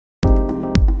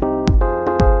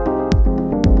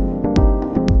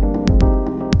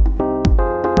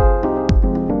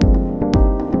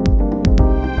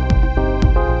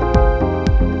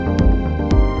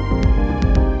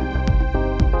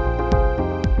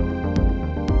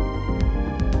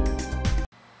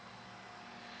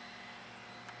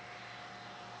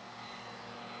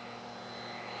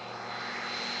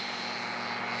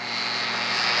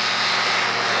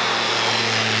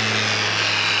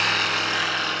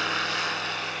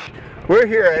We're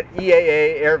here at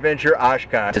EAA Airventure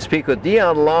Oshkosh to speak with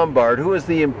Deon Lombard, who is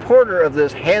the importer of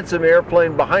this handsome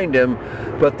airplane behind him,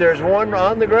 but there's one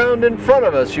on the ground in front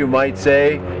of us, you might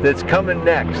say, that's coming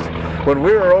next. When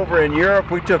we were over in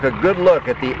Europe, we took a good look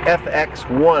at the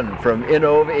FX1 from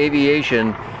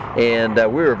Innovaviation, and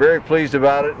we were very pleased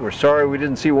about it. We're sorry we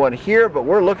didn't see one here, but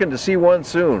we're looking to see one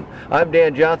soon. I'm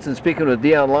Dan Johnson speaking with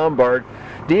Deon Lombard.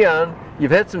 Deon,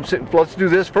 you've had some, let's do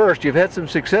this first, you've had some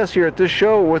success here at this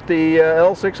show with the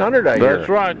L600, I hear. That's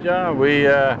right, yeah.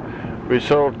 We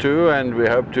sold two, and we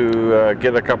hope to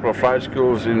get a couple of flight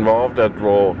schools involved that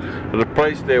will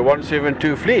replace their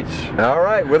 172 fleets. All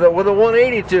right, with a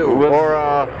 182,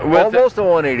 almost a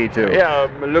 182. Yeah,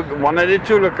 look,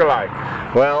 182 look alike.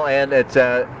 Well, and it's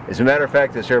as a matter of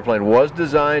fact, this airplane was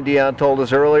designed, Deon told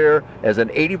us earlier, as an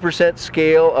 80%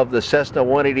 scale of the Cessna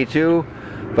 182.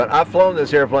 But I've flown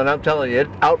this airplane, I'm telling you, it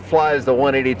outflies the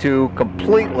 182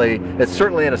 completely. It's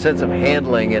certainly in a sense of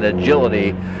handling and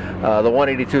agility. The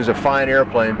 182 is a fine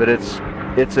airplane, but it's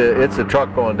a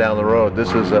truck going down the road.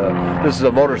 This is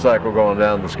a motorcycle going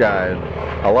down the sky. And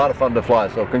a lot of fun to fly.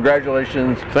 So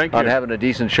congratulations on having a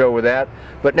decent show with that.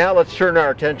 But now let's turn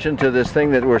our attention to this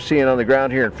thing that we're seeing on the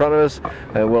ground here in front of us.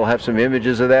 We'll have some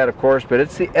images of that, of course, but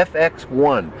it's the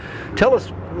FX1.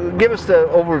 Give us the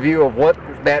overview of what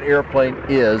that airplane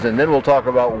is, and then we'll talk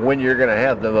about when you're going to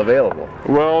have them available.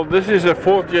 Well, this is a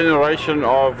fourth generation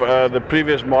of the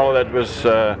previous model that was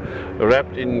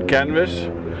wrapped in canvas,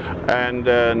 and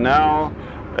now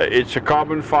it's a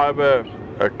carbon fiber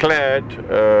clad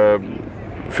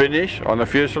finish on the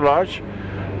fuselage,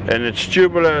 and it's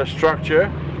tubular structure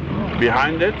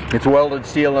behind it. It's welded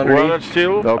steel underneath? Welded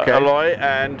steel alloy,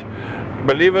 and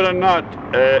believe it or not,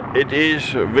 it is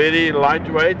very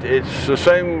lightweight. It's the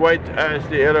same weight as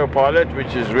the AeroPilot,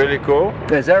 which is really cool.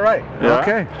 Is that right? Yeah.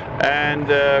 Okay. And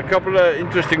a couple of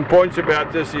interesting points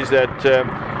about this is that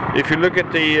if you look at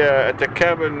the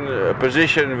cabin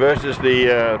position versus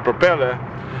the propeller,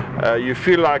 you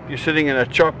feel like you're sitting in a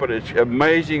chopper. It's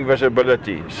amazing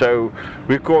visibility. So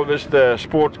we call this the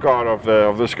sports car of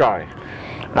the sky.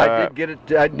 I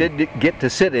did get to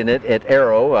sit in it at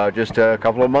Aero just a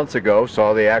couple of months ago,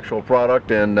 saw the actual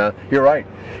product, and you're right.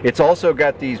 It's also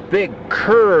got these big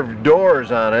curved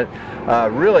doors on it,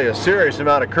 really a serious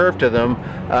amount of curve to them.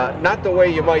 Not the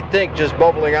way you might think, just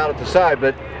bubbling out at the side,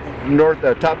 but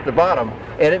top to bottom,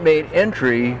 and it made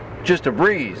entry just a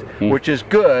breeze, which is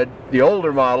good. The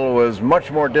older model was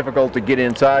much more difficult to get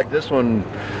inside. This one,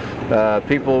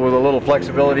 people with a little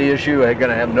flexibility issue are going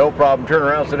to have no problem. Turn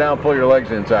around, sit down, pull your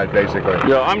legs inside, basically.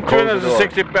 Yeah, I'm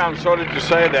 260 pounds, sorry to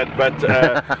say that, but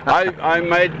I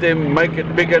made them make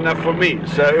it big enough for me,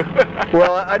 so.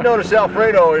 Well, I noticed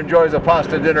Alfredo enjoys a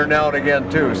pasta dinner now and again,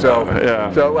 too, so.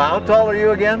 Yeah. So how tall are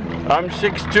you again? I'm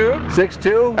 6'2".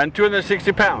 6'2"? And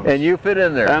 260 pounds. And you fit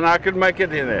in there? And I could make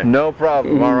it in there. No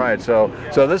problem, all right. So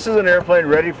this is an airplane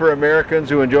ready for Americans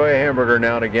who enjoy a hamburger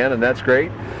now and again, and that's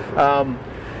great.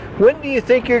 When do you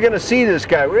think you're going to see this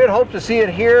guy? We had hoped to see it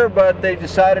here, but they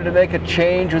decided to make a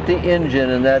change with the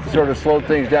engine, and that sort of slowed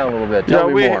things down a little bit. Tell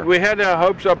me more. We had our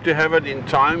hopes up to have it in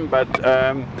time, but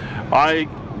I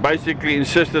basically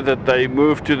insisted that they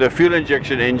move to the fuel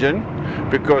injection engine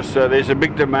because there's a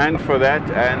big demand for that,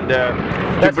 and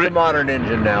that's the modern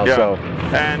engine now. Yeah.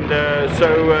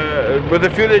 So with the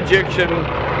fuel injection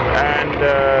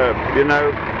and you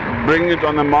know, bring it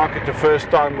on the market the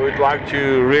first time, we'd like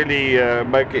to really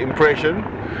make an impression.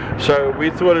 So we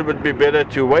thought it would be better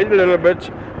to wait a little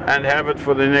bit and have it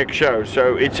for the next show.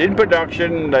 So it's in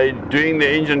production, they're doing the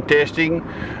engine testing,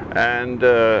 and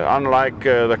unlike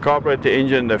the carburetor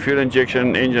engine, the fuel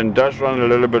injection engine does run a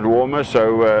little bit warmer,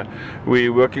 so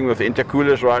we're working with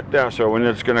intercoolers right now, so when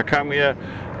it's going to come here,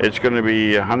 it's going to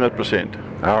be 100%.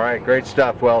 All right, great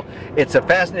stuff. Well, it's a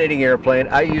fascinating airplane.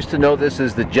 I used to know this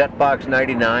as the Jetbox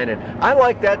 99, and I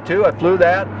like that too. I flew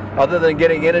that. Other than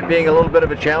getting in it being a little bit of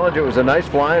a challenge, it was a nice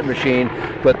flying machine.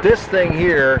 But this thing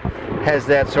here has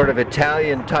that sort of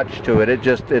Italian touch to it.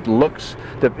 It looks,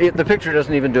 the picture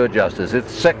doesn't even do it justice.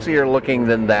 It's sexier looking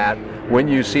than that when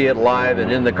you see it live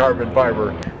and in the carbon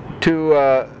fiber.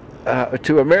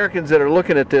 To Americans that are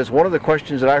looking at this, one of the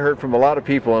questions that I heard from a lot of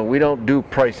people, and we don't do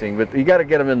pricing, but you got to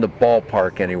get them in the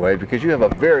ballpark anyway, because you have a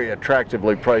very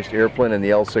attractively priced airplane in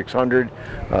the L600,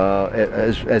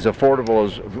 as affordable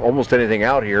as almost anything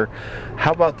out here.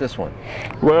 How about this one?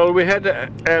 Well, we had to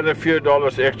add a few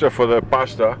dollars extra for the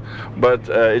pasta, but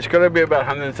it's going to be about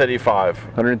 135.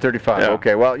 135, yeah.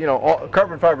 Okay. Well, you know,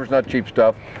 carbon fiber is not cheap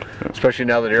stuff, especially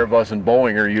now that Airbus and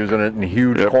Boeing are using it in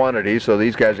huge quantities, so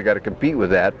these guys have got to compete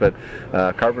with that. But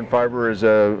but carbon fiber is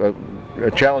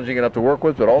challenging enough to work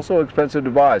with, but also expensive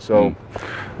to buy. So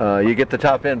you get the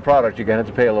top end product, you're going to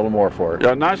have to pay a little more for it.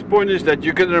 The nice point is that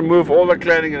you can remove all the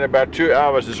cladding in about 2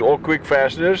 hours. It's all quick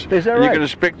fasteners. Is that and right? You can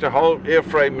inspect the whole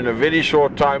airframe in a very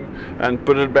short time and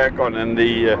put it back on. And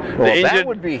the engine, that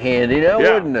would be handy now,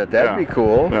 wouldn't it? That'd be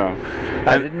cool. Yeah.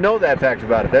 I didn't know that fact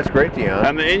about it. That's great, Deon.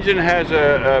 And the engine has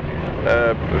a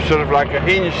sort of like a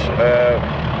hinge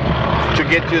to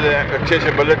get to the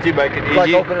accessibility, make it easy.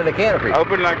 Like opening a canopy.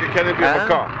 Open like a canopy of a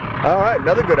car. All right,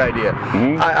 another good idea.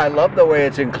 I love the way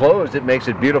it's enclosed. It makes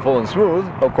it beautiful and smooth.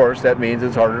 Of course, that means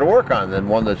it's harder to work on than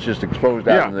one that's just exposed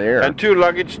out in the air. And 2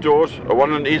 luggage doors,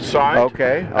 one on each side.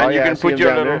 Okay. And you can put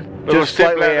your little just step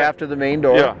slightly ladder after the main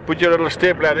door. Yeah, put your little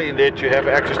step ladder in there to have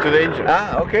access to the engine.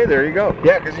 Okay, there you go.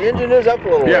 Yeah, because the engine is up a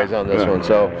little ways on this one.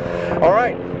 So, all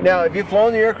right. Now, have you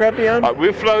flown the aircraft, Deon?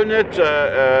 We've flown it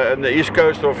on the east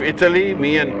coast of Italy,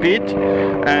 me and Pete,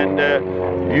 and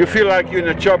you feel like you're in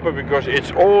a chopper because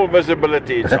it's all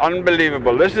visibility. It's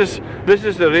unbelievable. This is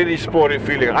a really sporty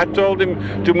feeling. I told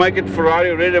him to make it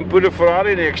Ferrari red and put a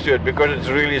Ferrari next to it because it's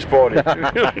really sporty.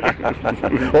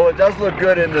 Well, it does look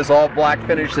good in this all black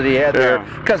finish that he had there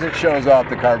because it shows off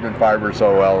the carbon fiber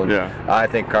so well. And I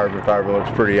think carbon fiber looks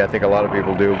pretty. I think a lot of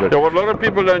people do. But what a lot of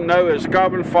people don't know is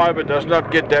carbon fiber does not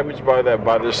get damaged by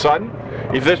the sun.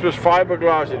 If this was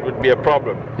fiberglass, it would be a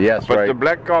problem. Yes, but the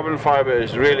black carbon fiber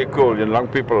is really cool, and young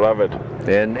people love it.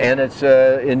 And it's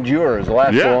endures,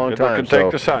 lasts a long time. It can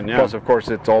take the sun. Plus, of course,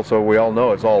 it's also, we all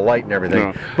know, it's all light and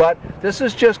everything. But this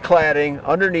is just cladding.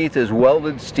 Underneath is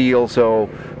welded steel. So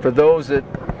for those that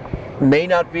may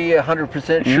not be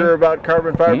 100% sure about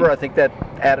carbon fiber, I think that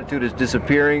attitude is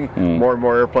disappearing. More and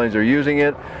more airplanes are using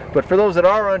it. But for those that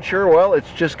are unsure, well,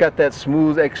 it's just got that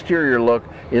smooth exterior look.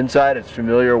 Inside, it's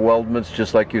familiar weldments,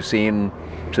 just like you've seen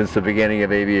since the beginning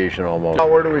of aviation almost.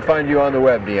 Where do we find you on the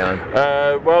web,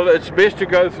 Deon? Well, it's best to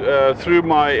go through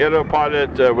my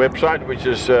AeroPilot website, which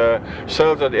is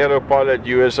sales at AeroPilot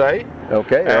USA.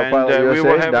 Okay, and we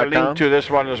will have a link to this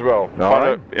one as well.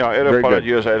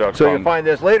 AeroPilotUSA.com. So you'll find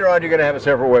this later on. You're going to have a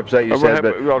separate website, you said,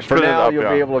 but for now you'll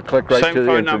be able to click right to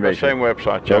the information. Same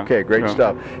website. Okay, great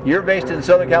stuff. You're based in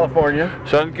Southern California.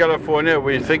 Southern California.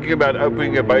 We're thinking about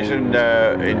opening a base in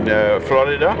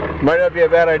Florida. Might not be a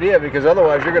bad idea because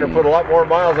otherwise you're going to put a lot more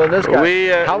miles on this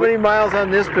guy. How many miles on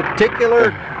this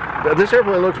particular? This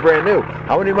airplane looks brand new.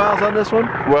 How many miles on this one?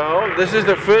 Well, this is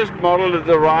the first model that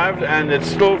arrived, and it's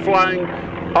still flying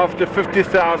after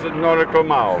 50,000 nautical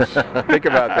miles. Think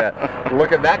about that.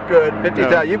 Looking that good,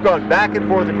 50,000. You've gone back and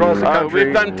forth across the country.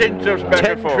 We've done 10 trips back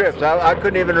and forth. 10 trips. I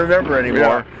couldn't even remember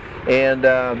anymore. And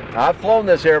I've flown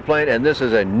this airplane, and this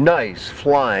is a nice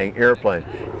flying airplane.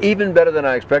 Even better than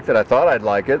I expected. I thought I'd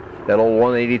like it, that old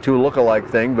 182 look-alike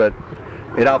thing, but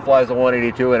it outflies the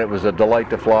 182, and it was a delight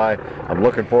to fly. I'm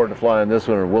looking forward to flying this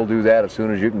one, and we'll do that as soon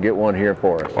as you can get one here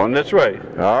for us. On its way.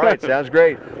 All right, sounds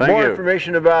great. More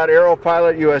information about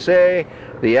AeroPilot USA,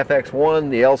 the FX1,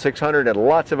 the L600, and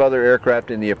lots of other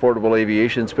aircraft in the affordable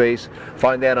aviation space.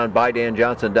 Find that on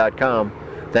buydanjohnson.com.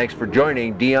 Thanks for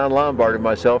joining Deon Lombard and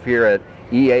myself here at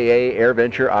EAA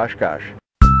Airventure Oshkosh.